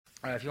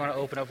If you want to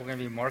open up, we're going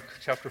to be Mark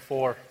chapter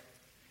 4.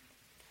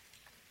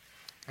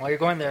 While you're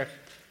going there,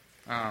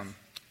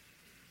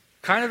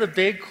 kind of the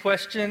big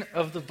question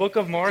of the book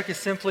of Mark is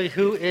simply,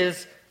 who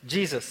is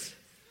Jesus?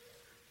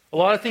 A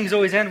lot of things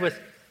always end with,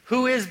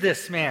 who is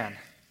this man?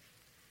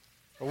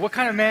 Or what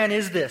kind of man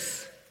is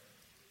this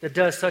that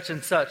does such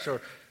and such,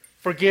 or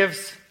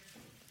forgives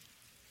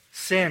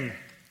sin,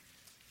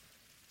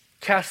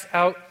 casts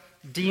out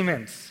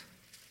demons,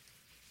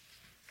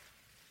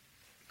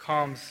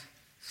 calms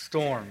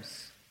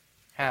storms,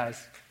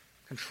 has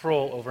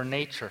control over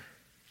nature.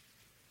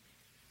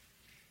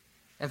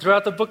 And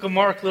throughout the book of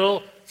Mark,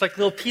 it's like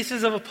little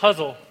pieces of a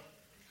puzzle.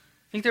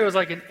 I think there was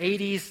like an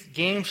 80s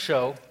game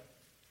show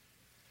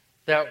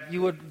that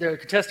the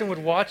contestant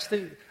would watch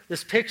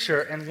this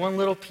picture, and one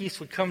little piece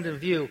would come to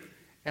view,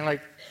 and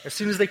like as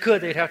soon as they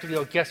could, they'd have to be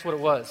able to guess what it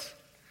was.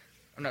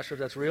 I'm not sure if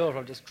that's real or if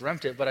I just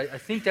dreamt it, but I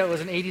think that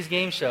was an 80s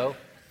game show.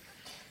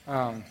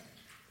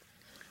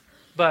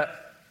 But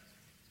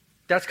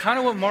that's kind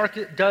of what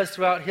Mark does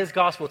throughout his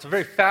gospel. It's a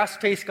very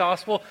fast-paced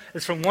gospel.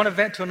 It's from one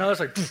event to another. It's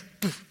like, doof,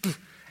 doof, doof.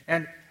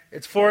 And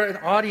it's for an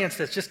audience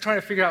that's just trying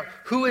to figure out,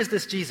 who is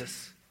this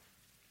Jesus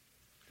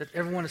that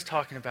everyone is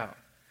talking about?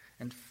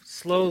 And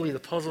slowly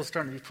the puzzle is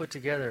starting to be put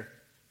together.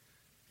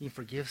 He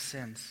forgives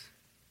sins.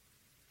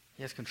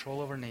 He has control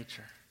over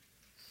nature.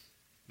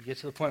 You get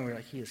to the point where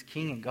he is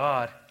king and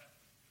God,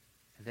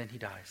 and then he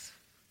dies.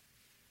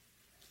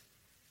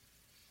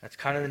 That's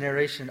kind of the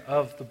narration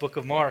of the book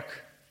of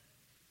Mark.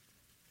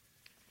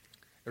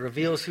 It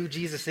reveals who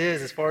Jesus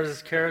is as far as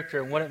his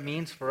character and what it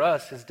means for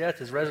us, his death,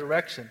 his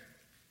resurrection.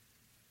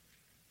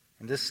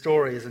 And this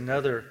story is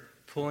another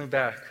pulling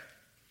back,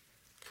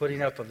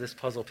 putting up of this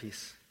puzzle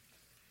piece.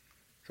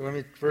 So let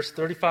me, verse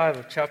 35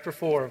 of chapter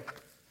 4,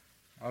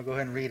 I'll go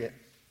ahead and read it.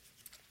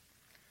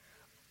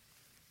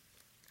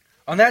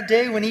 On that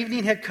day when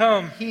evening had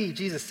come, he,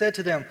 Jesus, said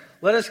to them,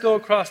 "Let us go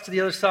across to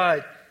the other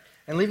side."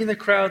 And leaving the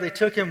crowd, they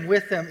took him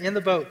with them in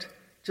the boat,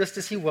 just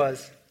as he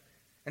was.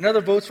 And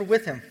other boats were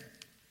with him.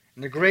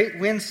 And a great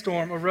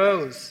windstorm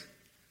arose,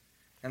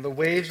 and the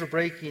waves were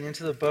breaking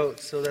into the boat,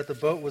 so that the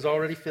boat was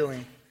already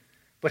filling.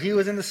 But he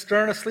was in the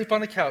stern asleep on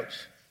the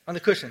couch, on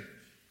the cushion.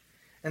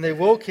 And they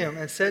woke him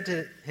and said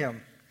to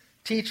him,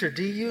 "Teacher,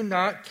 do you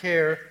not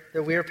care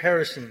that we are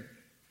perishing?"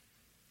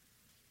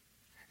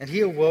 And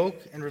he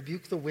awoke and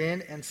rebuked the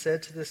wind and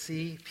said to the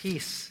sea,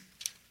 "Peace,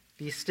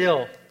 be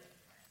still."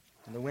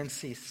 And the wind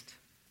ceased.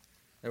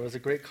 There was a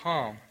great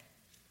calm.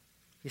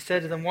 He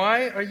said to them,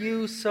 "Why are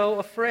you so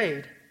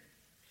afraid?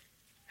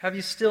 Have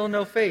you still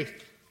no faith?"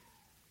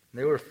 And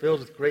they were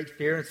filled with great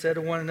fear and said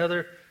to one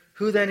another,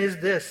 "Who then is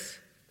this,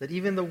 that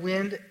even the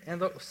wind and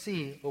the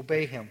sea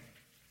obey him?"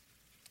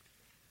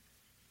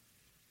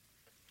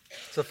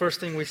 So the first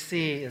thing we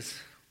see is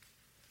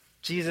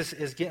Jesus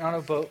is getting on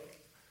a boat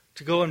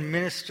to go and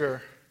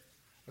minister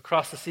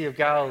across the Sea of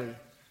Galilee.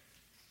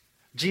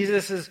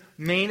 Jesus'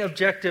 main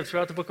objective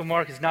throughout the book of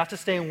Mark is not to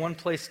stay in one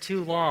place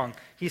too long.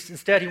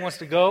 Instead, he wants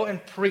to go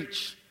and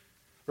preach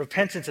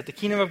repentance, that the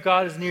kingdom of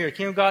God is near, the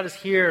kingdom of God is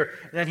here,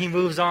 and then he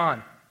moves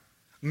on.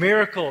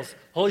 Miracles,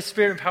 Holy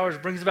Spirit empowers,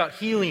 brings about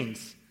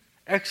healings,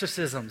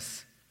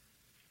 exorcisms.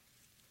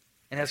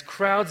 And as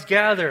crowds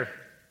gather,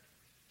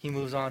 he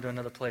moves on to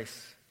another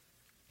place.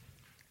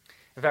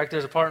 In fact,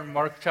 there's a part in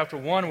Mark chapter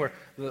 1 where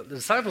the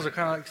disciples are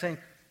kind of like saying,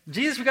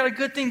 "Jesus, we got a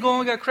good thing going,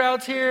 we got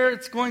crowds here,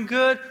 it's going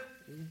good.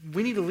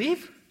 We need to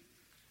leave?"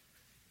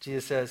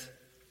 Jesus says,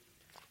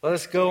 "Let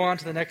us go on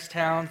to the next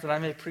towns, that I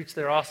may preach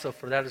there also,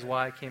 for that is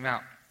why I came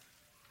out."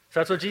 So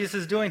that's what Jesus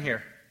is doing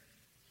here.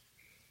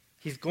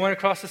 He's going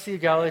across the Sea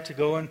of Galilee to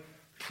go and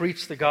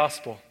preach the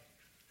gospel.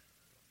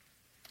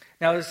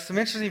 Now, there's some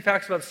interesting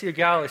facts about the Sea of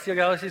Galilee. The Sea of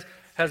Galilee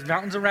has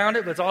mountains around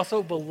it, but it's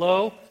also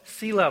below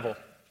sea level.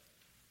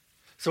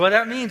 So what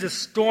that means is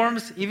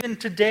storms, even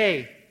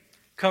today,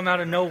 come out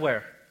of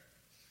nowhere.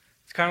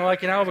 It's kind of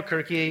like in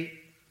Albuquerque.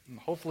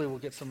 Hopefully we'll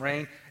get some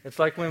rain. It's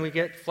like when we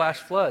get flash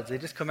floods. They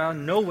just come out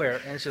of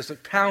nowhere, and it's just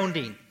like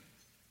pounding.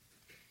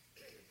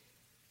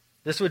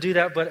 This would do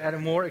that, but at a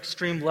more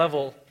extreme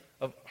level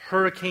of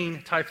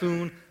hurricane,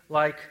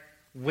 typhoon-like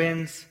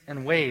winds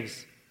and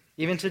waves.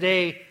 Even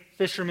today,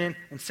 fishermen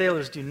and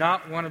sailors do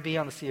not want to be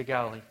on the Sea of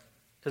Galilee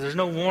because there's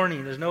no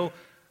warning. There's no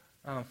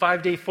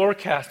 5-day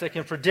forecast that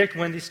can predict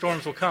when these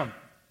storms will come.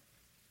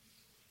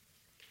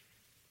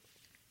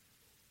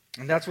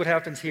 And that's what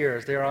happens here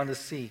as they're on the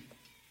sea.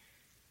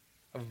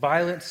 A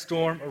violent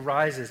storm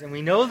arises. And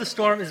we know the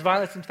storm is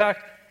violent. In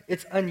fact,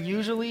 it's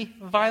unusually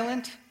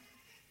violent.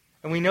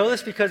 And we know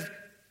this because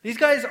these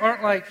guys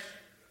aren't like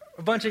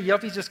a bunch of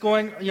yuppies just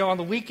going, on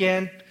the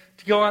weekend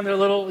to go on their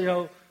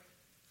little,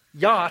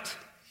 yacht.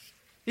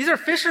 These are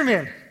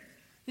fishermen.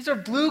 These are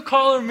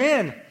blue-collar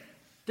men.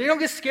 They don't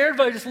get scared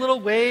by just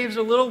little waves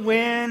or little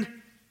wind.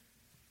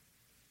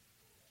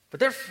 But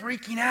they're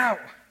freaking out.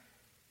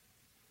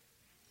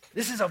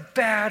 This is a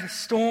bad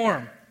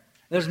storm.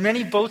 There's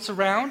many boats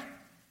around.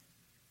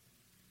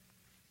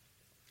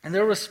 And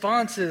their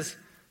response is,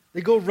 they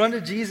go run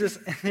to Jesus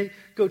and they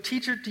go,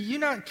 "Teacher, do you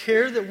not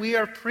care that we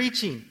are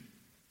perishing?"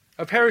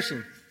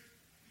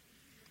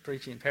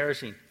 preaching,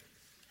 perishing.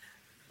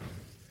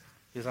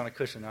 He was on a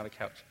cushion, not a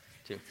couch,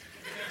 too.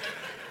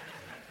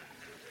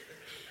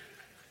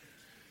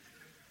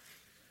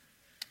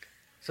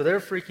 So they're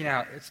freaking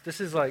out.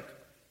 This is like,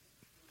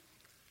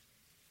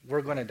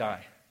 we're going to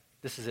die.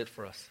 This is it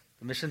for us.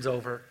 The mission's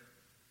over.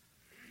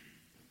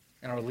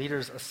 And our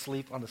leader's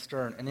asleep on the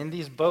stern. And in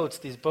these boats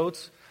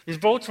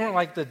weren't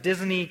like the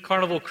Disney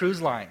Carnival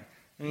Cruise Line.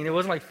 I mean, it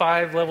wasn't like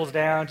 5 levels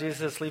down,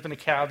 Jesus is asleep in a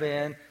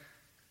cabin.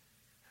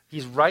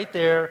 He's right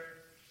there.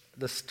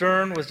 The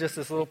stern was just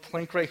this little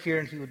plank right here,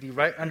 and he would be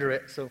right under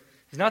it. So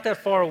he's not that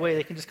far away.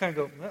 They can just kind of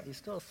go, well, he's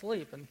still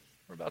asleep, and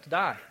we're about to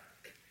die.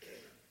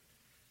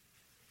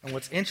 And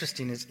what's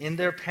interesting is in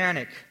their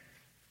panic,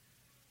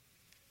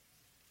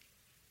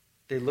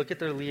 they look at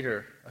their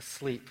leader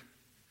asleep.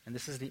 And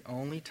this is the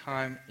only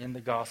time in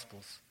the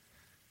Gospels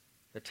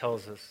that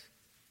tells us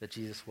that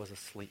Jesus was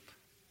asleep.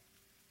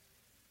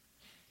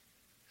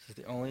 This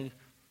is the only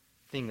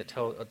thing that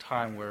tells a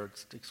time where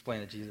it's to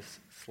explain that Jesus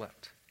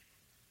slept.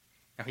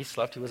 Now, he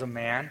slept. He was a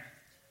man.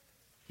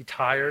 He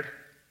tired.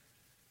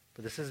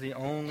 But this is the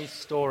only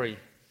story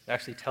that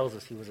actually tells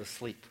us he was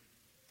asleep.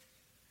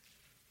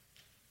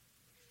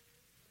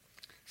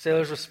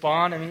 Sailors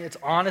respond. I mean, it's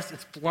honest,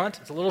 it's blunt,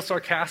 it's a little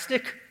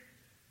sarcastic.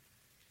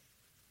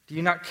 Do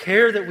you not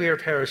care that we are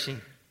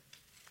perishing?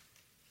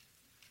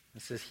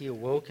 It says, he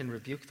awoke and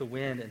rebuked the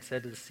wind and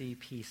said to the sea,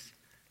 peace,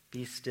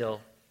 be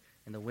still.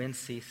 And the wind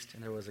ceased,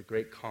 and there was a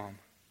great calm.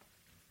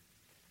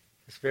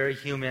 This very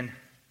human,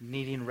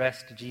 needing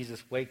rest,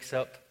 Jesus wakes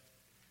up,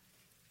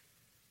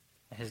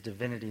 and his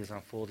divinity is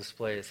on full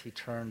display as he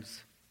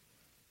turns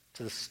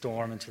to the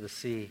storm and to the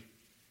sea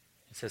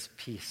and says,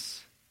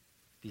 peace,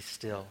 be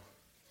still.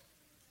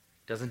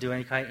 Doesn't do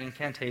any kind of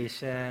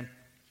incantation.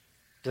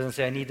 Doesn't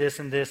say, I need this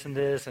and this and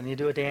this. I need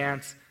to do a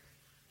dance.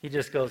 He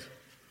just goes,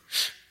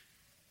 shh,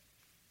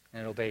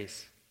 and it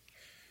obeys.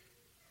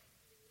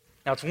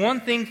 Now, it's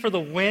one thing for the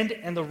wind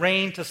and the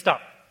rain to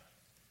stop.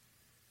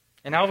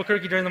 In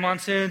Albuquerque during the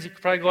monsoons, you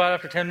could probably go out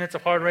after 10 minutes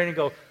of hard rain and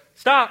go,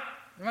 stop.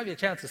 There might be a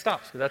chance it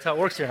stops, because that's how it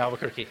works here in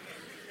Albuquerque.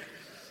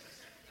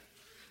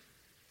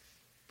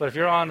 But if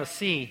you're on the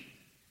sea,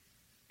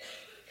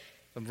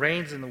 the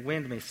rains and the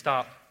wind may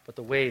stop, but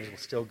the waves will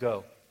still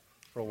go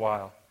for a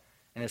while.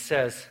 And it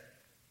says,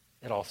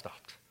 it all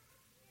stopped.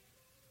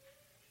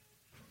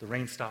 The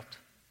rain stopped,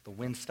 the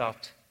wind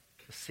stopped,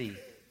 the sea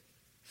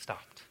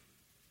stopped.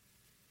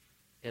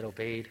 It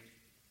obeyed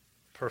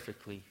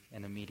perfectly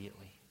and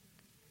immediately.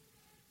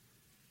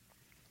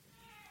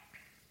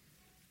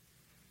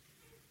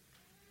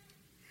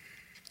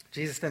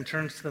 Jesus then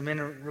turns to the men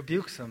and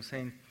rebukes them,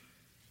 saying,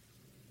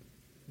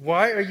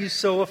 why are you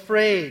so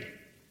afraid?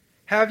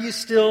 Have you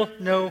still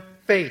no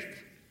faith?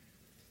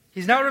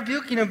 He's not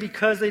rebuking them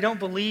because they don't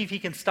believe he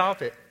can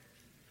stop it,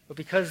 but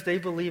because they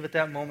believe at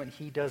that moment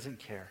he doesn't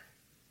care.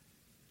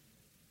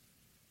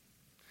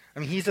 I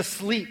mean, he's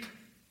asleep.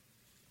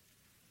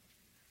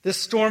 This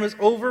storm is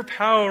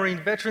overpowering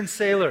veteran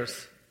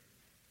sailors.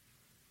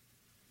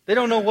 They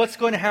don't know what's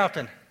going to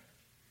happen.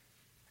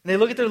 And they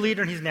look at their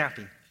leader and he's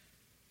napping.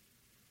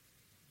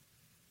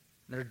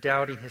 And they're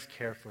doubting his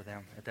care for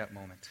them at that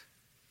moment.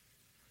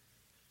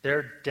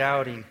 They're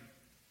doubting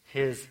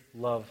his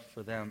love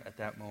for them at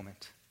that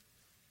moment.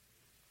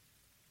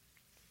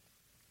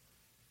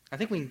 I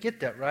think we can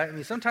get that, right? I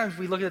mean, sometimes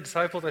we look at the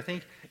disciples, I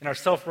think, in our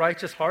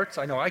self-righteous hearts.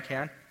 I know I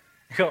can.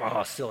 I go,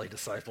 oh, silly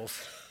disciples.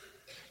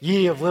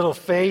 Ye of little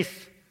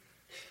faith.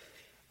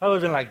 I would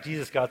have been like,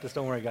 Jesus got this,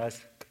 don't worry,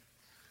 guys.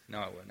 No,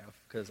 I wouldn't have,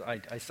 because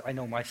I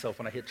know myself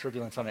when I hit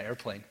turbulence on an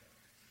airplane.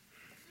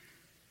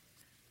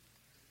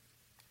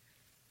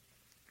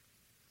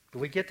 But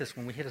we get this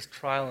when we hit a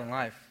trial in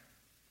life.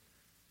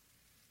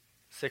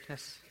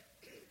 Sickness,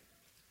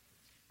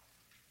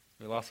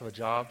 the loss of a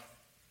job,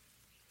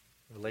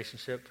 a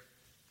relationship,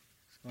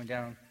 it's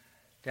going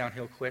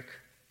downhill quick.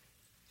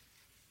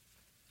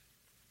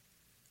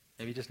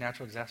 Maybe just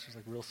natural disasters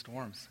like real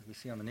storms like we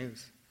see on the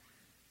news.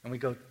 And we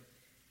go,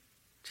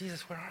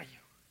 Jesus, where are you?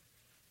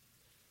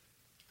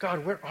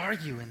 God, where are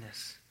you in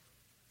this?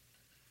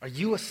 Are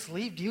you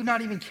asleep? Do you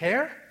not even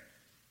care?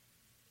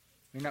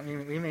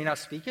 We may not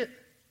speak it,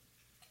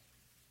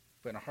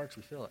 but in our hearts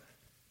we feel it.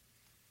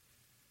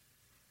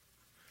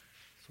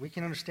 So we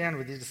can understand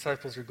where these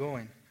disciples are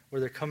going, where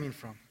they're coming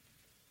from.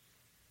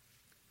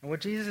 And what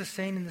Jesus is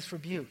saying in this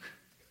rebuke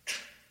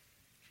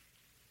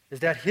is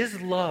that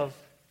his love,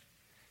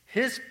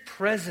 his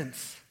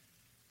presence,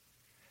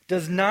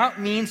 does not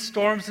mean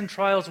storms and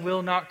trials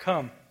will not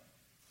come.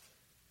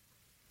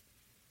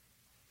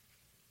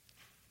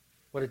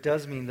 What it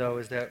does mean, though,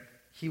 is that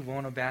he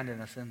won't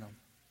abandon us in them.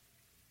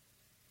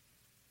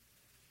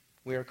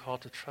 We are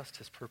called to trust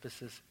his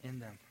purposes in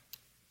them.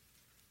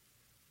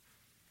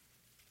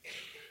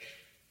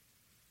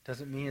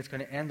 Doesn't mean it's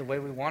going to end the way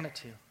we want it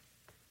to.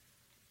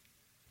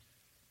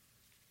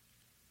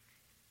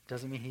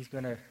 Doesn't mean he's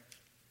going to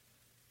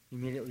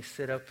immediately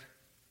sit up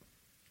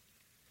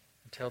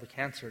and tell the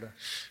cancer to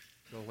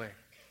go away.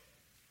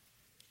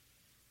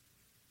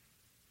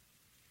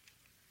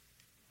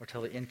 Or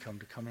tell the income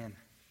to come in.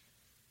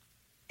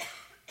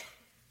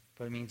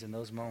 But it means in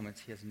those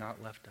moments, he has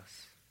not left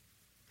us.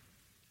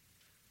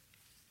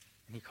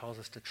 And he calls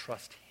us to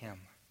trust him.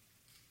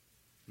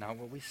 Not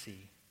what we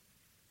see,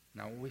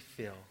 not what we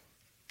feel,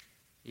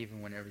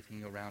 even when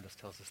everything around us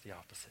tells us the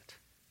opposite.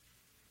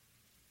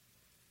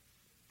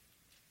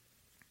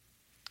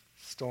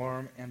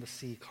 Storm and the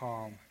sea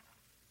calm.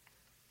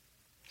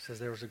 It says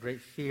there was a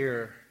great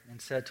fear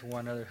and said to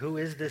one another, who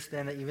is this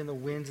then that even the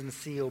winds and the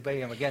sea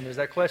obey him? Again, there's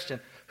that question.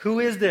 Who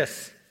is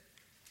this?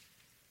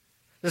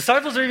 The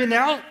disciples are even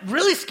now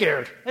really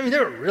scared. I mean, they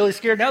were really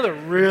scared. Now they're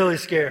really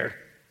scared.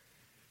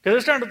 Because they're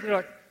starting to be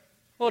like,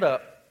 hold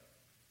up.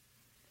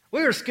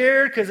 We were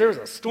scared because there was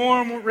a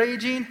storm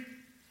raging.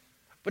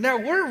 But now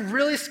we're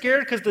really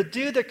scared because the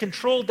dude that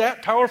controlled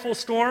that powerful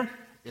storm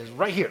is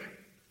right here.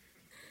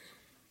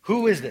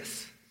 Who is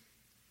this?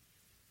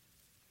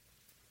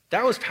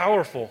 That was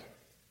powerful.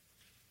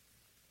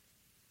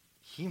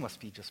 He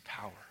must be just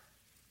power.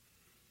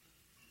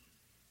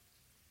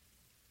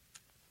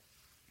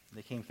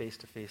 They came face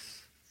to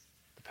face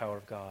with the power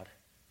of God.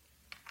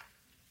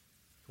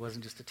 He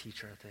wasn't just a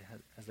teacher,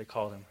 as they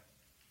called him,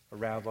 a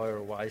rabbi or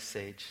a wise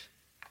sage.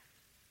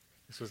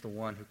 This was the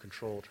one who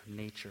controlled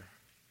nature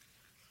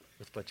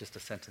with but just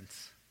a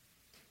sentence.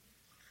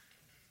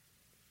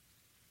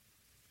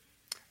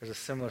 There's a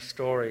similar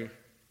story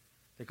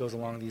that goes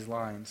along these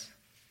lines.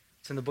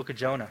 It's in the book of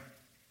Jonah.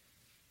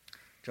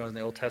 Jonah's in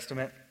the Old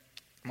Testament,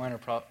 minor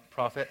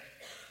prophet.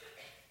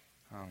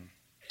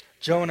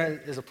 Jonah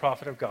is a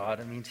prophet of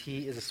God. It means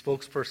he is a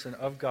spokesperson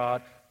of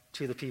God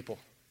to the people,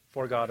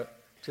 for God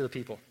to the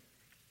people.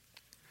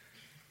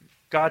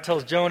 God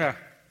tells Jonah,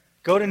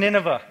 go to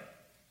Nineveh.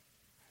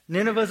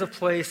 Nineveh is a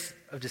place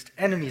of just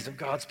enemies of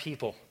God's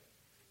people.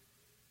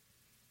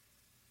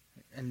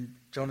 And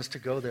Jonah's to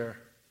go there,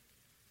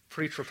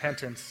 preach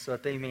repentance so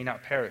that they may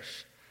not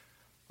perish.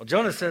 Well,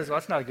 Jonah says, well,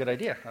 that's not a good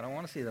idea. I don't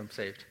want to see them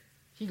saved.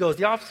 He goes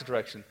the opposite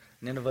direction.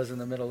 Nineveh's in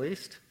the Middle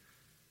East.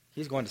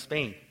 He's going to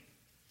Spain.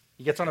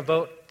 He gets on a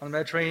boat on the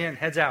Mediterranean and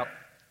heads out.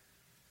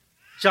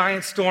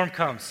 Giant storm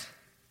comes.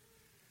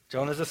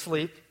 Jonah's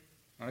asleep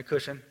on a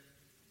cushion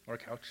or a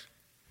couch.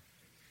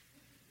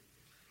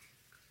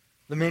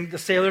 The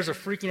sailors are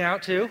freaking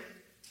out too.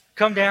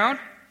 Come down.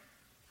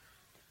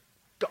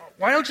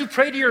 Why don't you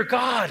pray to your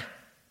God?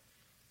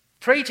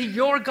 Pray to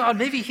your God.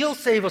 Maybe he'll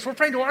save us. We're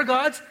praying to our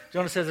gods.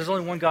 Jonah says there's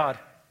only one God.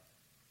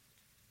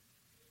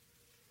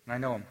 And I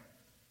know him.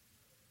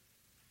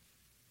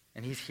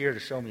 And he's here to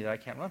show me that I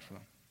can't run from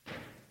him.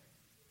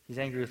 He's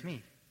angry with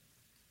me.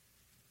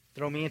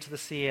 Throw me into the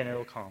sea and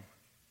it'll calm.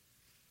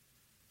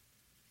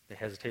 They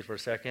hesitate for a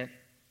second.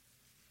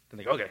 Then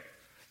they go, okay,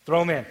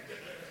 throw him in.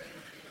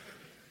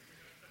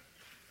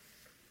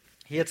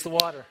 He hits the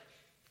water.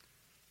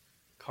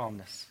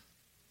 Calmness.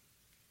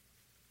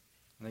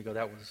 And they go,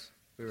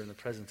 we were in the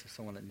presence of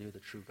someone that knew the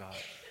true God.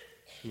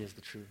 There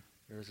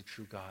is a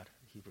true God,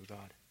 the Hebrew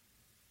God.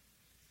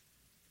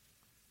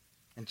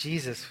 And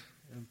Jesus,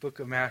 in the book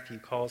of Matthew,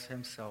 calls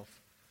himself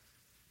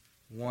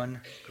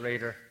one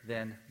greater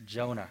than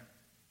Jonah.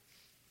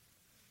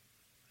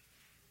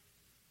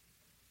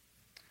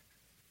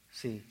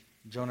 See,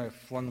 Jonah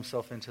flung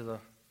himself into the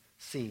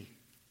sea.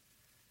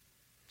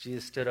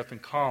 Jesus stood up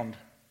and calmed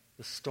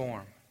the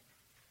storm.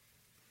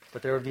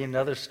 But there would be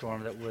another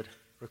storm that would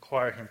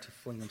require him to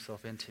fling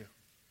himself into.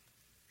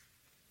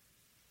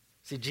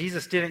 See,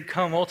 Jesus didn't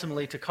come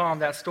ultimately to calm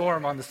that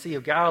storm on the Sea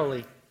of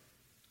Galilee.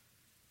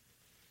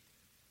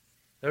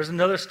 There's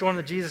another storm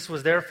that Jesus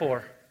was there for.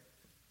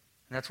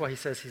 And that's why he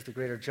says he's the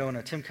greater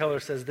Jonah. Tim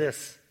Keller says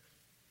this.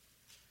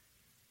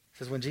 He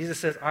says, when Jesus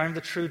says, I'm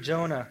the true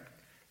Jonah,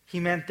 he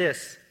meant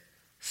this.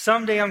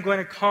 Someday I'm going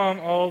to calm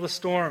all the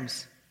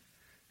storms,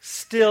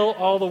 still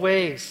all the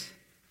waves.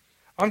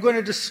 I'm going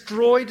to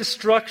destroy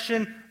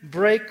destruction,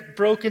 break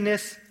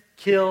brokenness,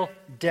 kill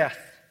death.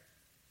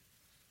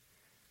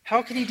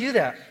 How can he do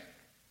that?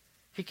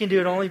 He can do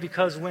it only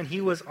because when he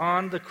was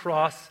on the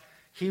cross,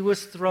 he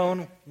was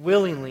thrown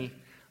willingly,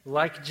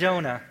 like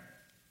Jonah,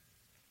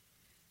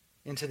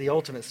 into the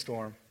ultimate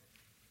storm,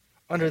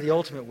 under the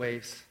ultimate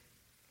waves,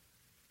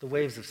 the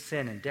waves of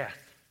sin and death.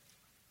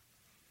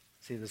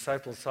 See, the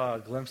disciples saw a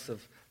glimpse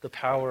of the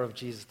power of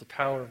Jesus, the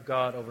power of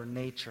God over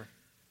nature.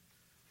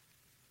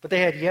 But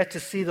they had yet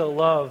to see the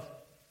love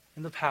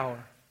and the power,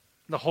 and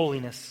the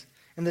holiness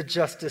and the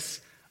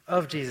justice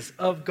of Jesus,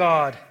 of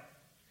God,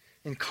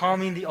 in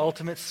calming the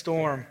ultimate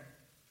storm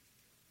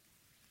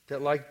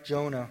that, like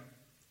Jonah,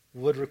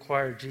 would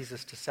require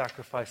Jesus to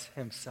sacrifice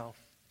himself.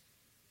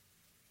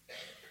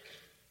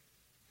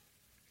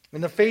 In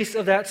the face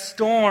of that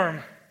storm,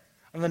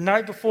 on the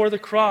night before the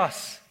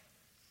cross,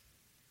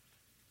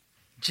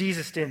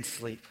 Jesus didn't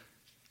sleep.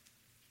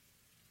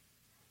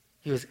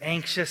 He was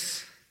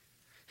anxious.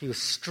 He was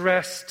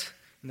stressed.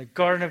 In the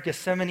Garden of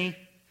Gethsemane, he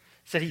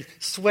said he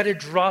sweated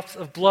drops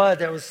of blood.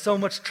 There was so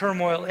much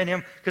turmoil in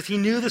him because he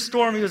knew the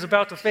storm he was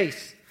about to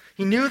face.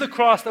 He knew the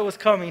cross that was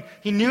coming.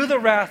 He knew the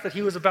wrath that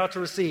he was about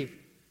to receive.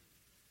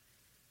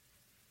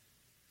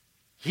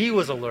 He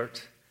was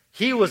alert.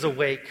 He was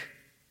awake.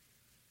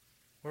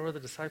 Where were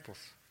the disciples?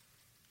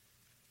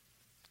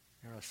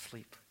 They were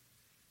asleep.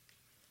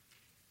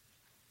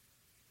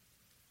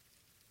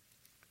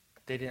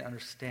 They didn't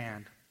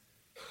understand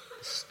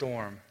the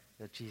storm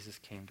that Jesus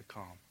came to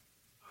calm.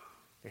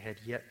 They had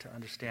yet to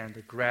understand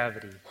the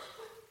gravity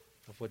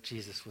of what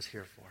Jesus was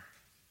here for.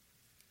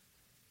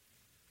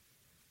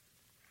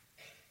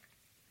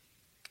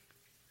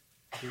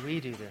 Do we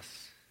do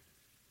this?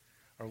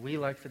 Are we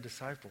like the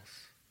disciples?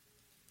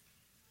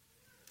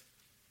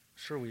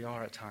 Sure we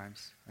are at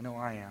times. I know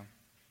I am.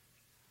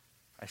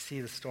 I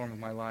see the storm of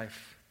my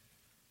life.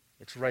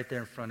 It's right there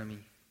in front of me.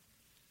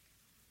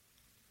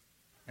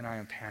 And I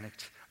am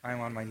panicked. I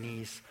am on my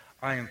knees.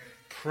 I am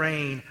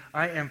praying.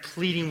 I am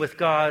pleading with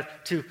God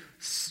to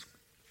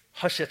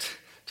hush it,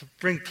 to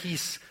bring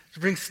peace, to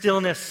bring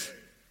stillness.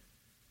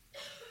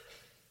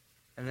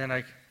 And then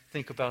I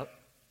think about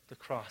the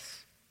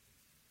cross.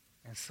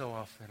 And so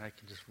often I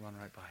can just run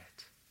right by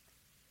it.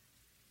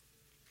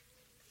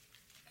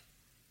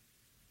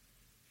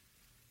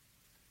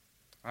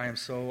 I am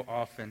so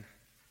often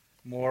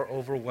more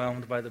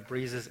overwhelmed by the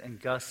breezes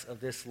and gusts of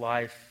this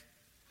life,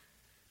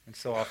 and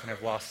so often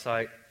have lost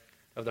sight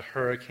of the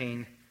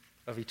hurricane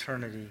of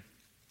eternity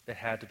that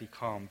had to be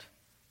calmed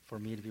for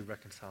me to be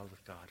reconciled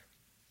with God.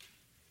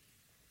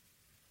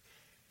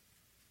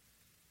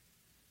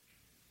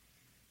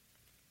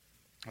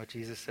 What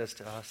Jesus says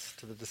to us,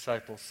 to the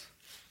disciples,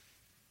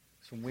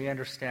 is when we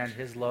understand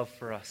his love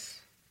for us,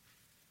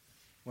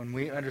 when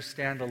we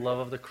understand the love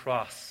of the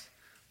cross,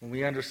 when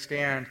we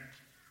understand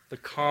the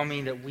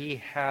calming that we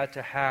had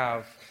to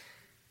have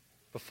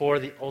before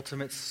the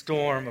ultimate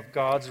storm of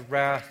God's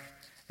wrath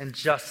and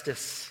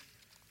justice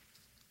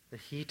that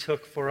he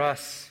took for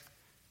us.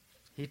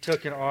 He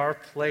took in our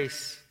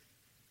place.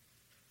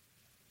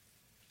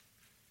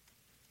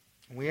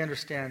 We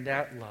understand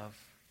that love.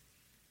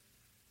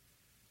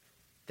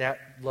 That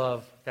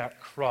love, that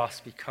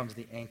cross becomes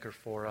the anchor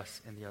for us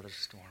in the other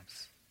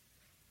storms.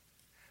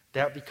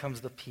 That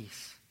becomes the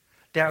peace.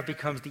 That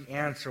becomes the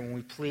answer when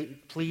we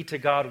plead to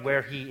God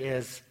where he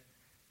is.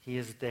 He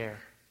is there.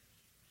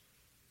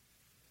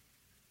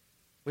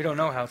 We don't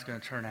know how it's going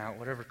to turn out,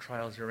 whatever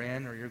trials you're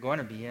in or you're going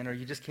to be in or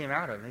you just came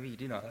out of. Maybe you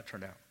do know how that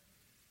turned out.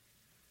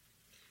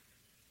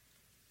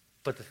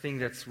 But the thing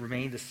that's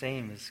remained the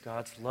same is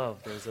God's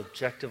love that is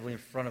objectively in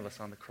front of us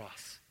on the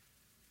cross.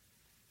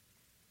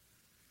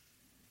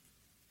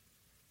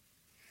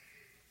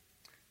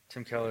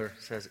 Tim Keller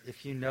says,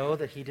 if you know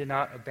that he did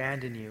not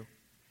abandon you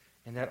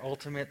in that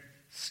ultimate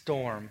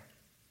storm,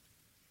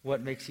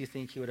 what makes you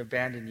think he would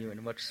abandon you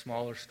in much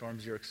smaller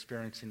storms you're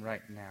experiencing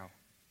right now?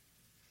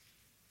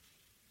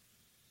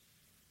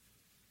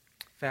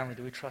 Family,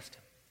 do we trust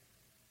him?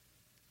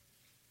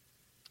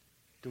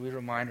 Do we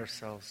remind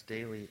ourselves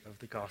daily of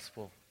the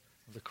gospel,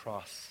 of the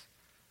cross,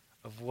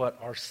 of what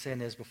our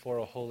sin is before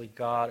a holy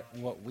God,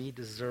 and what we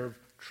deserve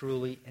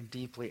truly and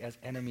deeply as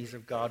enemies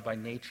of God by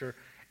nature,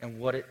 and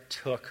what it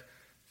took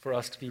for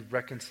us to be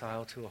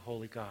reconciled to a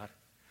holy God,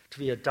 to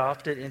be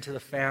adopted into the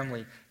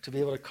family, to be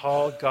able to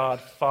call God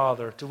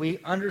Father? Do we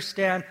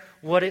understand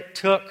what it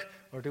took,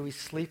 or do we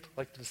sleep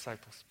like the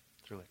disciples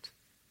through it?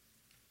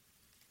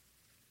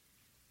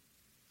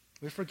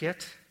 We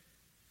forget.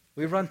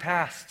 We run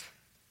past.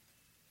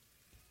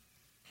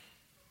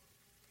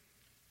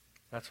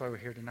 That's why we're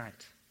here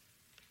tonight.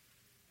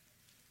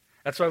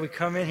 That's why we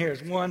come in here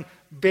as one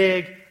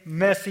big,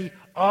 messy,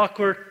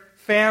 awkward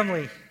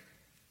family.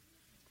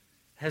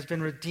 Has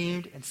been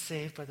redeemed and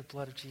saved by the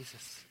blood of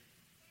Jesus,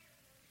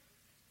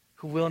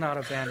 who will not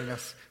abandon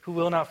us, who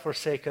will not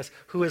forsake us,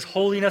 who is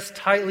holding us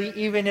tightly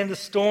even in the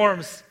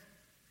storms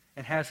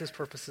and has his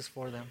purposes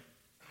for them.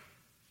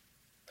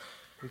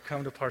 We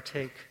come to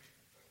partake.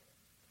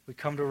 We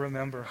come to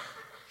remember.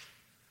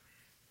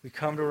 We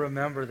come to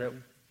remember that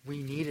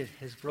we needed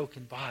his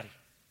broken body.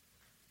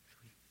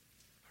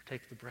 We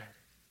partake the bread.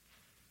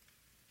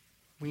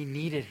 We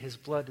needed his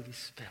blood to be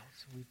spilled,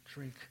 so we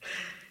drink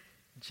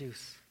the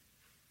juice.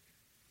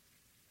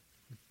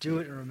 We do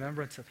it in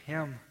remembrance of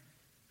him,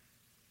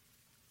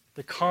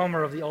 the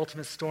calmer of the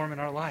ultimate storm in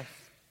our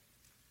life.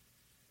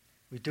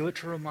 We do it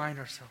to remind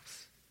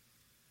ourselves.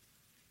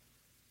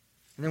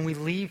 And then we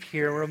leave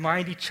here and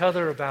remind each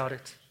other about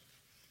it.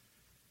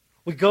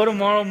 We go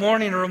tomorrow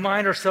morning and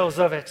remind ourselves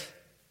of it.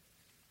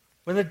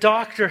 When the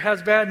doctor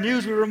has bad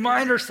news, we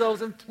remind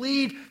ourselves and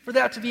plead for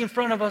that to be in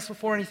front of us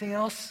before anything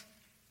else.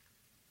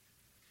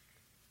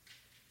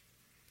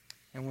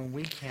 And when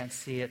we can't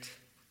see it,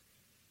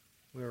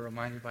 we are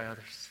reminded by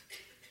others.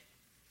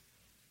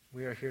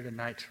 We are here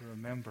tonight to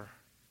remember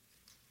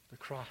the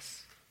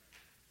cross.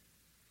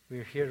 We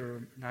are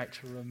here tonight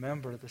to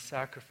remember the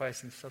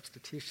sacrifice and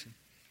substitution.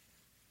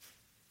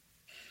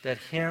 That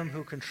him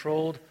who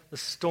controlled the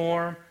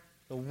storm,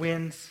 the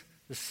winds,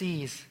 the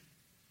seas,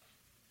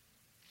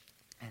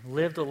 and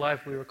lived the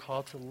life we were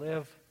called to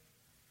live,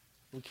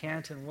 we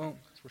can't and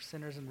won't because we're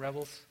sinners and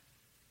rebels,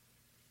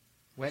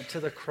 went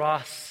to the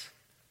cross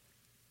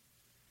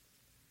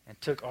and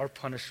took our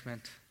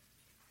punishment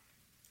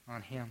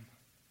on him.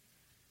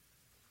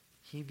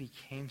 He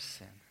became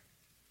sin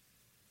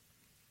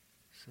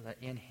so that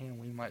in him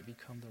we might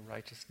become the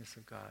righteousness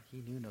of God.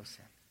 He knew no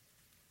sin.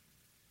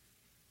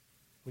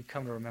 We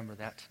come to remember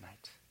that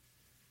tonight.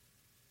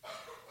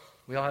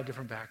 We all have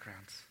different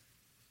backgrounds.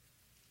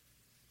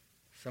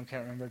 Some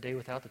can't remember a day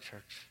without the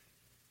church.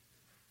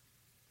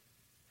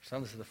 For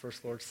some, this is the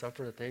first Lord's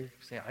Supper that they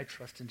say, I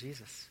trust in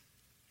Jesus.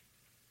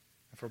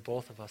 And for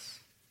both of us,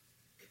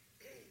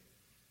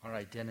 our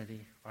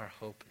identity, our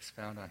hope is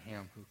found on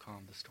him who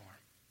calmed the storm.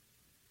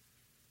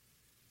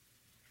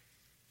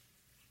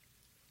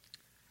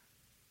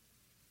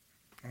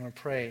 I'm going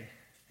to pray,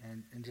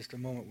 and in just a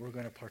moment, we're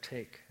going to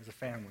partake as a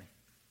family.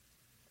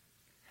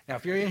 Now,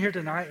 if you're in here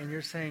tonight and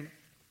you're saying,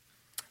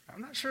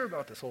 I'm not sure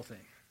about this whole thing,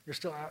 you're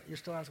still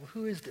asking, well,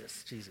 who is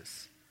this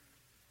Jesus?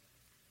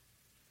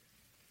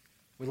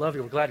 We love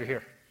you. We're glad you're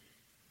here.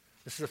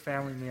 This is a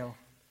family meal.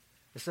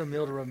 This is a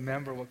meal to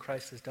remember what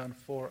Christ has done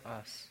for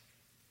us.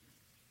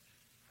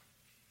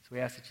 So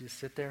we ask that you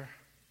sit there.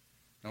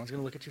 No one's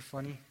going to look at you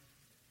funny. In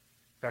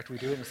fact, we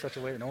do it in such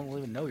a way that no one will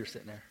even know you're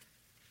sitting there.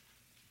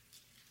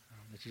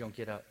 That you don't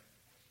get up.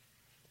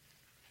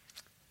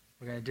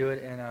 We're going to do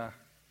it in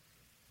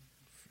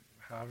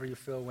however you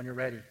feel when you're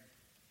ready.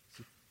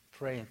 So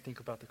pray and think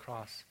about the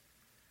cross.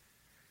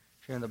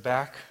 If you're in the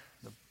back,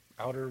 the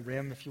outer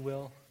rim, if you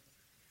will,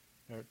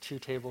 there are 2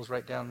 tables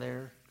right down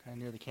there, kind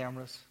of near the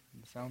cameras in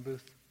the sound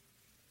booth.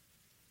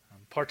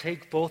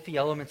 Partake both the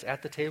elements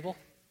at the table.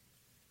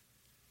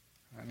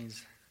 That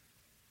means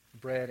the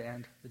bread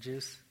and the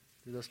juice.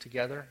 Do those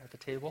together at the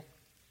table.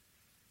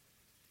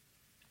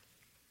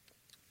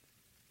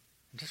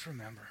 And just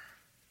remember,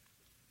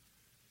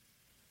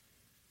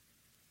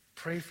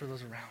 pray for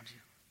those around you.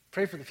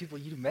 Pray for the people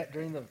you met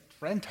during the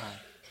friend time.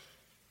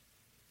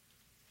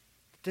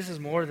 This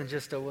is more than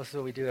just this is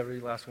what we do every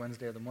last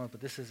Wednesday of the month,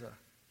 but this is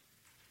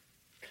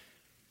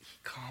He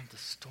calmed the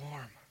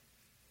storm.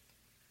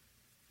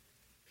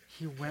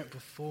 He went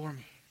before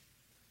me.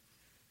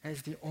 That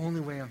is the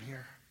only way I'm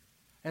here.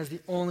 That is the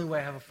only way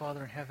I have a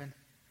Father in heaven.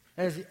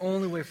 That is the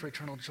only way for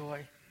eternal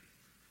joy.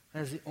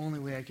 That is the only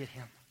way I get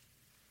him.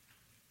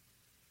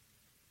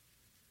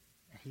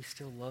 And he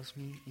still loves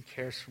me and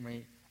cares for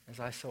me as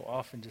I so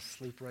often just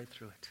sleep right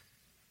through it.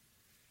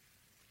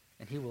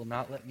 And he will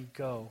not let me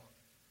go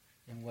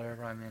in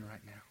whatever I'm in right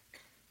now.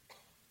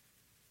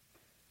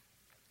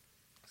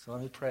 So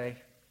let me pray.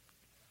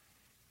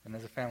 And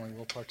as a family,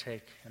 we'll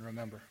partake and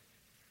remember.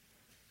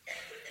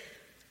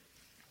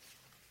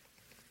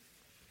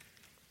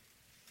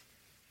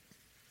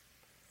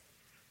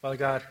 Father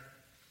God,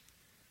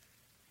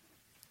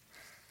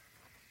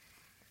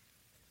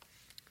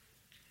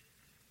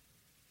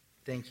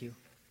 thank you.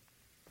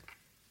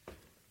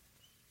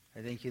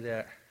 I thank you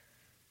that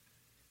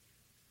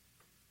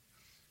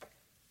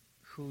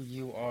who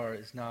you are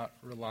is not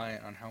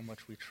reliant on how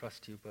much we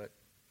trust you, but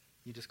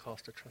you just call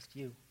us to trust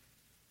you.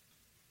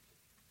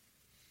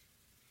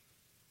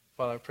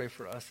 Father, I pray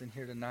for us in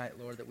here tonight,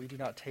 Lord, that we do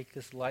not take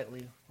this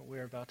lightly, what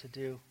we're about to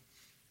do.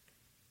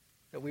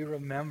 That we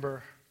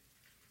remember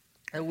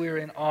that we are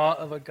in awe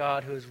of a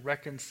God who has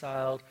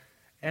reconciled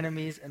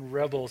enemies and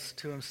rebels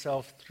to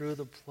himself through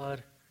the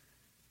blood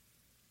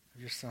of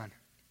your Son.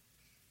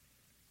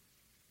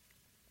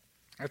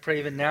 I pray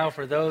even now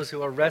for those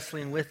who are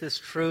wrestling with this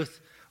truth,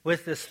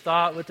 with this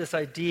thought, with this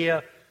idea.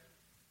 I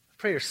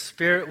pray your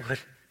Spirit would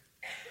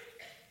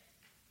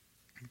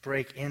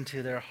break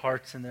into their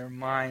hearts and their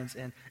minds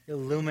and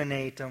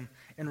illuminate them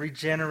and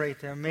regenerate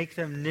them, make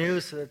them new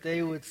so that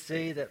they would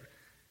see that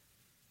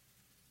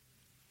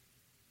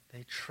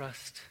they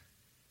trust.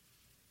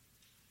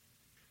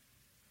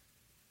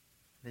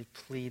 They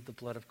plead the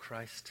blood of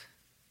Christ.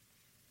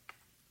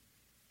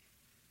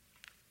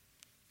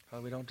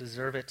 Father, we don't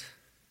deserve it.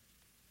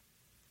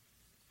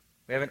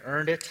 We haven't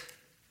earned it.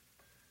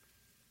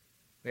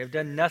 We have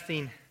done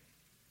nothing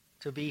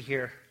to be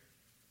here.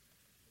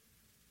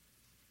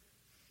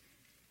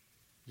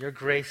 Your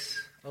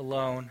grace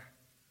alone,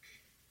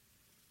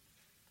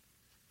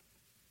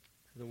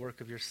 the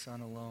work of your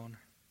Son alone.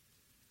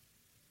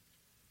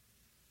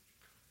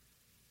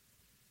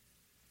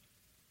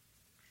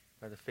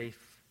 By the faith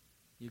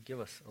you give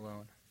us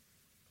alone.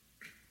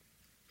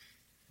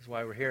 This is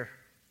why we're here.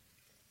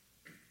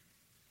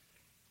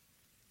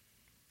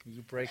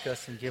 You break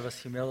us and give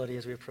us humility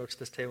as we approach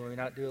this table. May we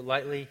not do it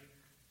lightly.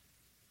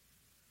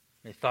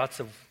 May thoughts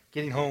of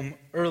getting home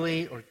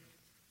early or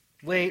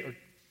late or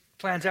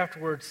plans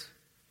afterwards,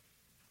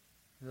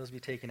 may those be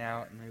taken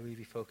out, and may we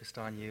be focused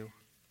on you.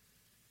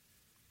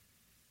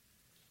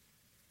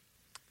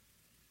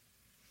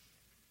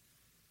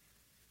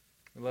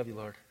 We love you,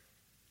 Lord.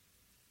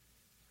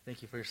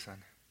 Thank you for your Son.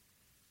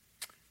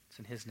 It's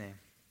in his name.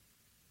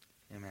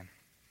 Amen.